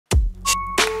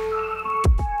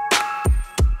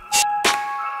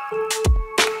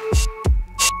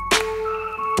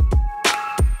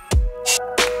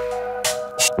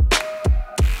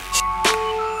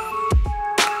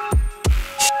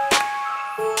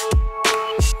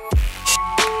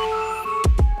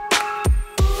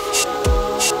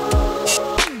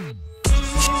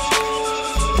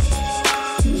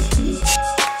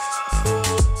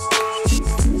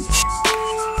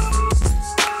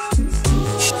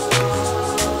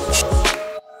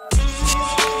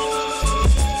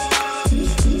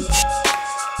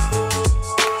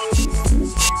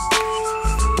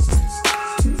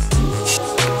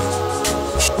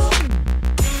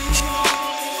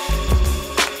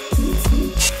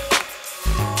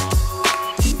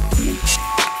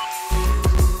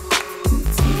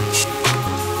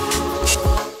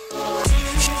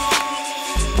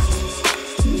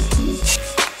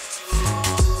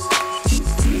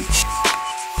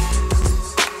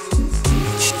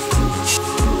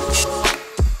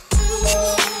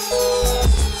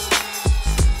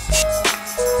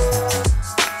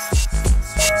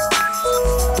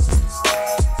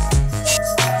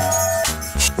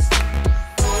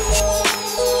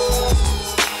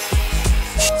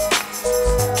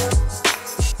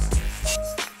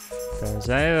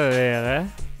zijn we weer, hè?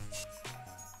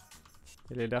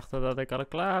 Jullie dachten dat ik al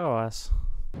klaar was.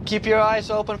 Keep your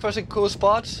eyes open for some cool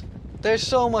spots. There's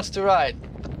so much to ride.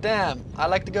 But damn, I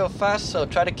like to go fast, so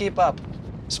try to keep up.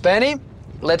 Spenny,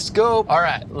 let's go.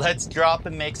 Alright, let's drop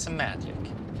and make some magic.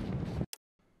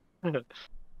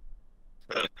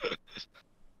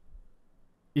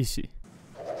 Easy.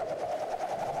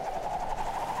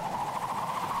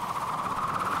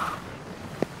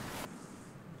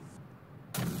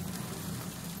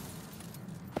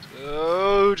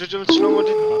 Oh, Tjotjo met snowboard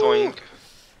die doink.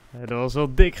 Ja, dat was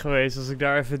wel dik geweest als ik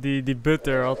daar even die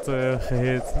butter had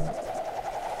gehit.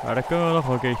 Maar dat kunnen we nog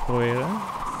wel een keertje proberen.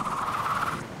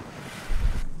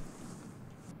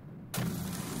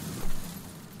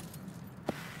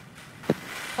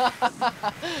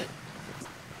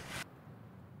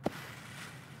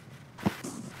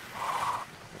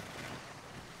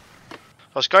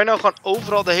 Kan je nou gewoon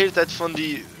overal de hele tijd van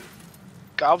die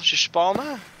kabeltjes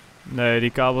spannen? Nee,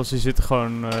 die kabels die zitten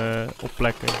gewoon op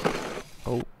plekken.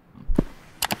 Oh.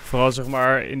 Vooral zeg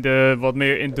maar in de wat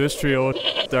meer industrial,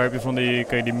 daar heb je van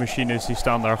die machines die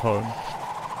staan daar gewoon.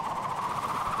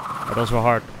 Maar dat is wel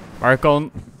hard. Maar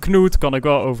Knoet kan ik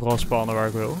wel overal spannen waar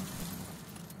ik wil.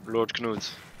 Lord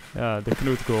Knoet. Ja, de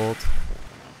Knoet Gold.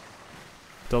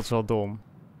 Dat is wel dom.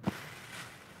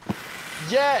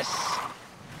 Yes!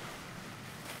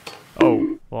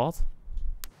 Oh, wat?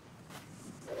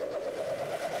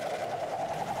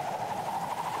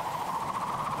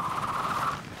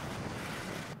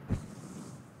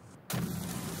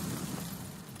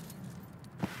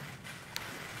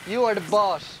 You are the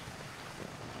boss.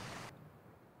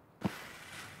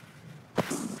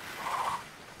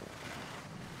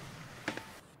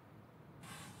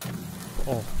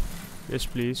 Oh, yes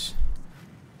please.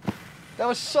 That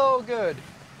was so good.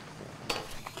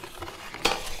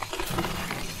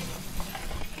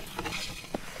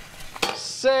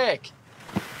 Sick.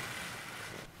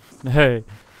 Nee.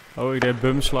 Oh, ik deed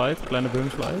bumslide, kleine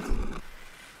bumslide.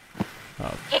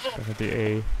 Nou, daar gaat die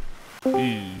E.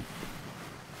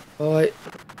 Hoi.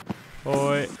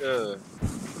 Hoi.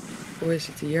 Hoe is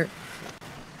het hier?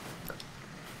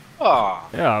 Ah.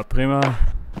 Ja, prima.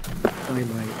 Hoi,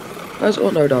 mooi. Waar is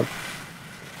Otto dan?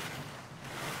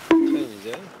 Geen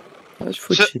idee. Waar is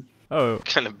Footsie? Oh.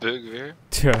 Kleine bug weer.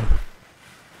 Tja.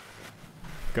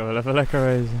 Kan wel even lekker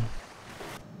wezen.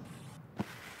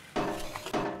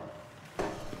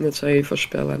 Wat zou je voor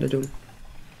spel aan het doen?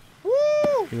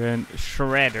 Ik ben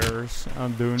shredders aan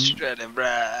het doen. Shredding,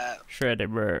 bruh. Shredder,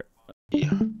 bruh. Ja.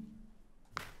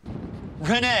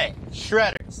 Renee,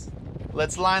 shredders.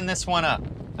 Let's line this one up.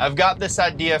 I've got this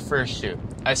idea for a shoot.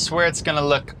 I swear it's gonna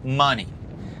look money.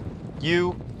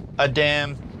 You, a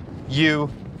dam, you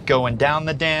going down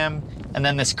the dam, and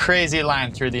then this crazy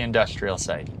line through the industrial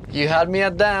site. You had me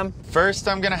at dam. First,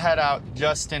 I'm gonna head out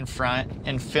just in front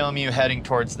and film you heading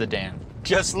towards the dam.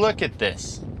 Just look at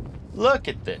this. Look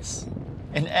at this.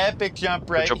 An epic jump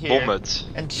right here.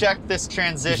 And check this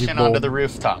transition onto the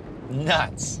rooftop.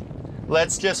 Nuts.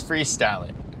 Let's just freestyle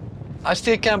it. I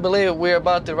still can't believe we're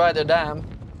about to ride the dam.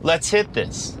 Let's hit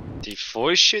this. Die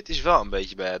voice shit is wel een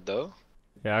beetje bad, though.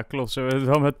 Ja, klopt. Ze hebben het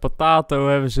wel met Potato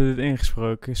hebben ze dit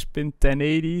ingesproken. Spin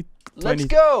 1080. Let's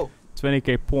go!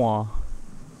 20k point.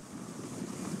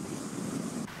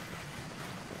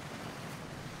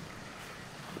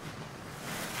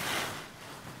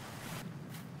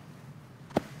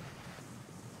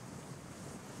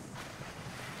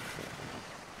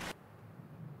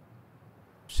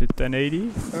 Zit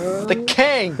 1080? The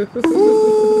king!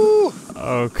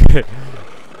 Oké.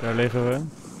 Daar liggen we.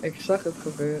 Ik zag het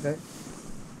gebeuren.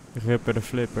 Ripper de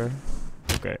flipper.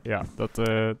 Oké, ja,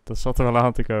 dat zat er wel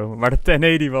aan te komen. Maar de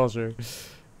 1080 was er.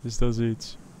 Dus dat is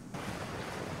iets.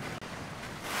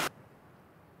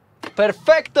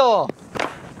 Perfecto!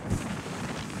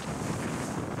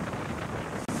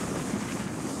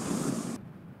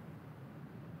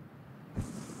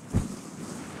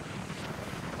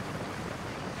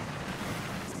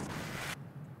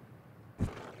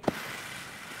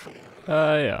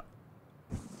 Ja.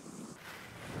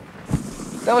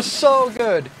 That was so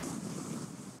good.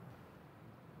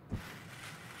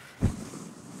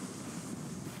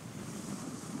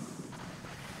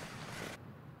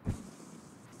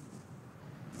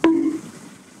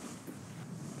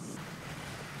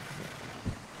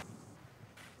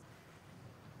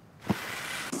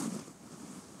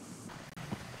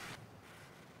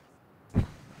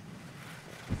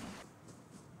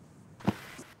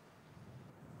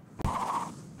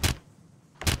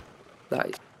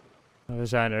 Nice. We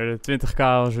zijn er, de 20k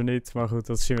was er niet, maar goed,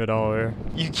 dat zien we dan alweer.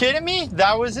 You kidding me?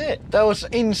 That was it. That was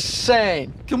insane.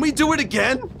 Can we do it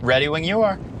again? Ready when you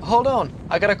are. Hold on,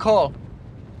 I got a call.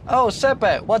 Oh,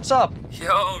 Sepe, what's up?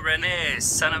 Yo, Rene,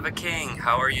 son of a king.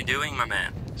 How are you doing, my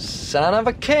man? Son of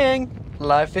a king.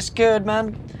 Life is good,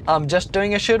 man. I'm just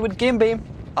doing a shoot with Gimby.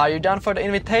 Are you down for the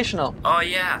invitational? Oh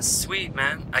yeah, sweet,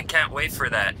 man. I can't wait for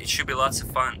that. It should be lots of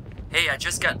fun. Hey, I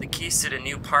just got the keys to the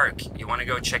new park. You want to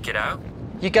go check it out?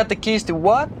 You got the keys to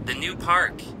what? The new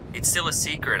park. It's still a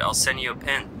secret. I'll send you a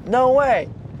pin. No way.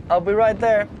 I'll be right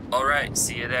there. Alright,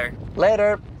 see you there.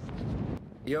 Later.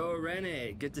 Yo,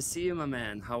 Rene, good to see you, my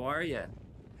man. How are you?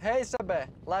 Hey, Sebe.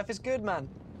 Life is good, man.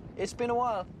 It's been a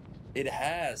while. It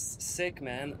has. Sick,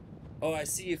 man. Oh, I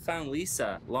see you found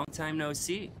Lisa. Long time no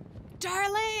see.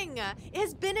 Darling, it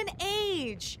has been an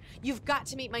age. You've got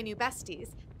to meet my new besties.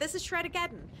 This is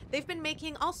Shred-Ageddon. They've been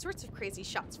making all sorts of crazy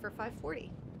shots for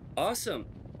 540. Awesome.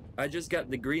 I just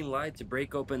got the green light to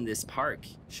break open this park.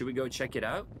 Should we go check it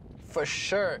out? For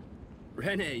sure.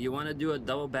 Rene, you want to do a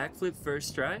double backflip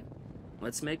first try?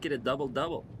 Let's make it a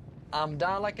double-double. I'm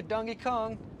down like a Donkey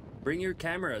Kong. Bring your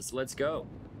cameras. Let's go.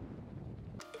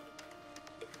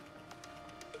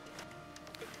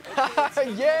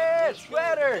 Yeah,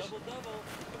 sweaters!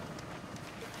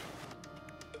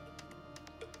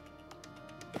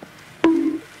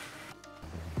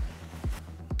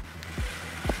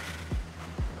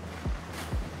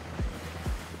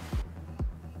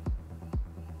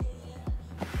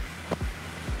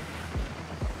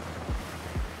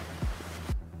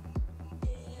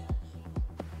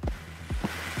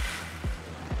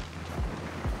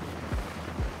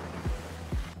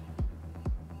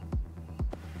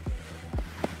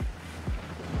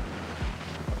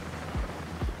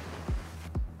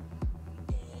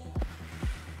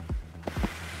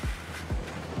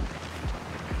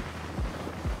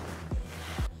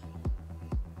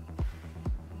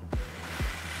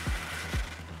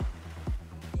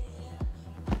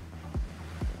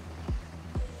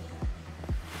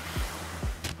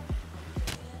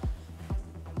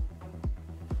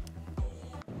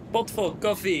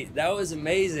 Potvolkoffie, that was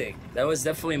amazing. That was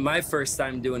definitely my first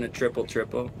time doing a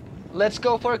triple-triple. Let's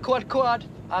go for a quad-quad.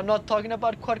 I'm not talking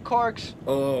about quad corks.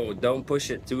 Oh, don't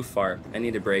push it too far. I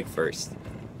need a break first.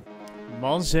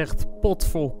 Man zegt pot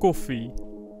vol koffie.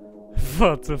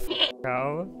 What the f***,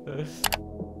 ouwe?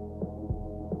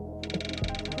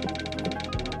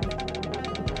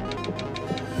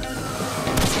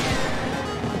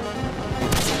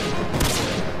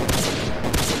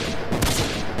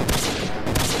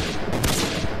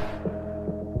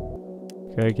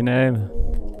 Kijk je nemen.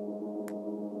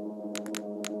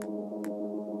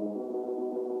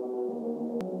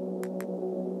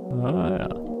 Ah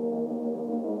ja.